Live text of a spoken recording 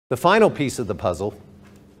The final piece of the puzzle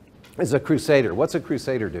is a Crusader. What's a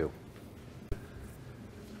Crusader do?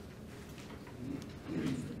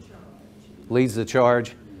 Leads the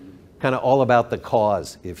charge. Kind of all about the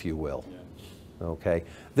cause, if you will. Okay.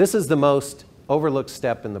 This is the most overlooked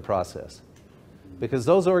step in the process, because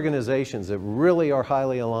those organizations that really are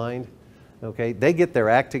highly aligned, okay, they get their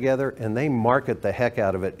act together and they market the heck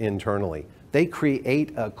out of it internally. They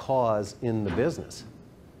create a cause in the business.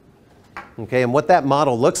 Okay, and what that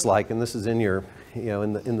model looks like, and this is in your,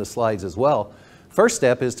 in the slides as well. First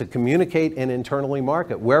step is to communicate and internally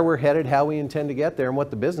market where we're headed, how we intend to get there, and what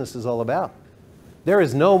the business is all about. There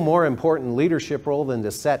is no more important leadership role than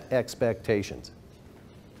to set expectations.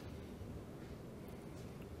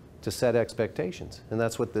 To set expectations, and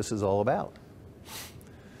that's what this is all about.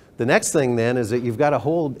 The next thing then is that you've got to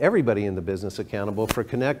hold everybody in the business accountable for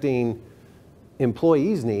connecting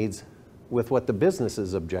employees' needs with what the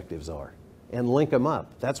business's objectives are and link them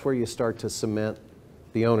up. That's where you start to cement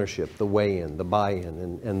the ownership, the weigh-in, the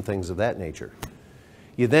buy-in, and things of that nature.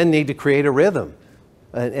 You then need to create a rhythm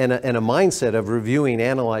and a mindset of reviewing,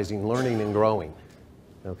 analyzing, learning, and growing.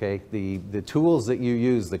 Okay? The tools that you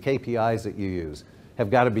use, the KPIs that you use, have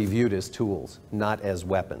got to be viewed as tools, not as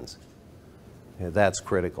weapons. That's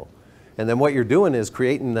critical. And then what you're doing is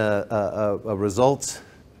creating a results,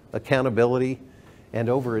 accountability, and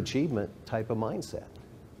overachievement type of mindset.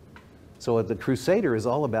 So the Crusader is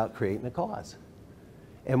all about creating a cause.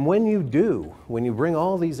 And when you do, when you bring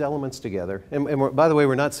all these elements together, and by the way,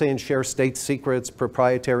 we're not saying share state secrets,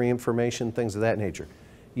 proprietary information, things of that nature.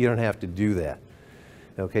 You don't have to do that.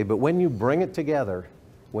 Okay, but when you bring it together,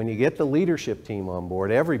 when you get the leadership team on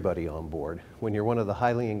board, everybody on board, when you're one of the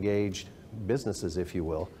highly engaged businesses, if you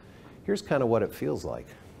will, here's kind of what it feels like.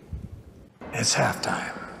 It's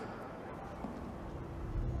halftime.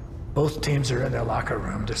 Both teams are in their locker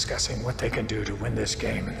room discussing what they can do to win this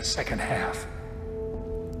game in the second half.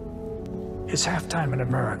 It's halftime in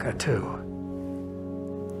America, too.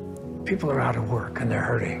 People are out of work and they're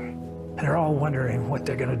hurting, and they're all wondering what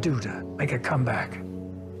they're going to do to make a comeback.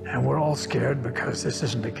 And we're all scared because this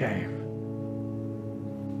isn't a game.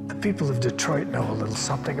 The people of Detroit know a little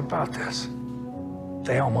something about this.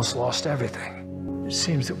 They almost lost everything. It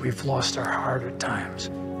seems that we've lost our heart at times.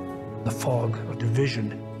 The fog of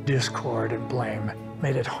division, discord, and blame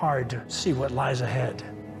made it hard to see what lies ahead.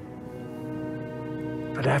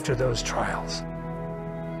 But after those trials,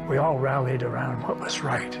 we all rallied around what was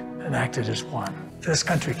right and acted as one. This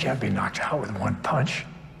country can't be knocked out with one punch.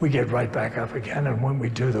 We get right back up again, and when we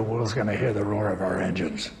do, the world's gonna hear the roar of our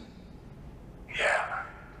engines. Yeah,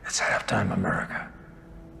 it's halftime, America,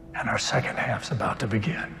 and our second half's about to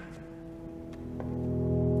begin.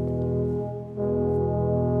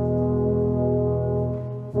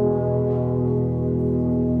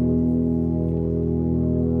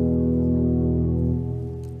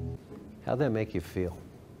 How'd that make you feel?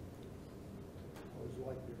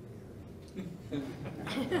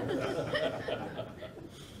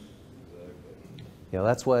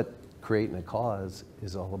 That's what creating a cause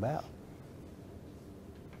is all about.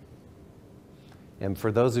 And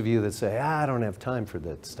for those of you that say, I don't have time for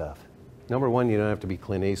that stuff. Number one, you don't have to be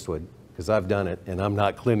Clint Eastwood, because I've done it and I'm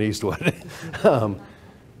not Clint Eastwood.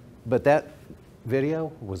 But that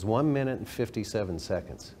video was 1 minute and 57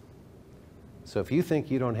 seconds. So if you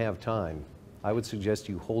think you don't have time, I would suggest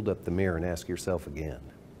you hold up the mirror and ask yourself again.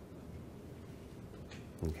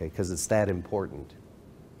 Okay, because it's that important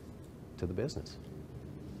to the business.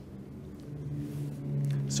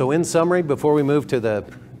 So in summary, before we move to the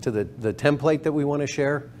template that we want to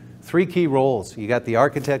share, 3 key roles. You got the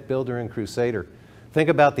architect, builder, and Crusader. Think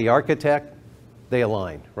about the architect, they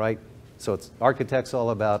align, right? So it's architect's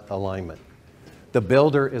all about alignment. The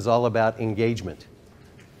builder is all about engagement,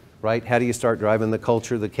 right? How do you start driving the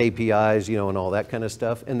culture, the KPIs, and all that kind of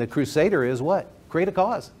stuff? And the Crusader is what? Create a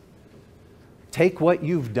cause. Take what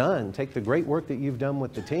you've done, take the great work that you've done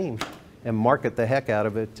with the team, and market the heck out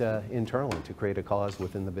of it internally to create a cause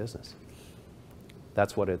within the business.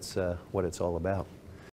 That's what it's all about.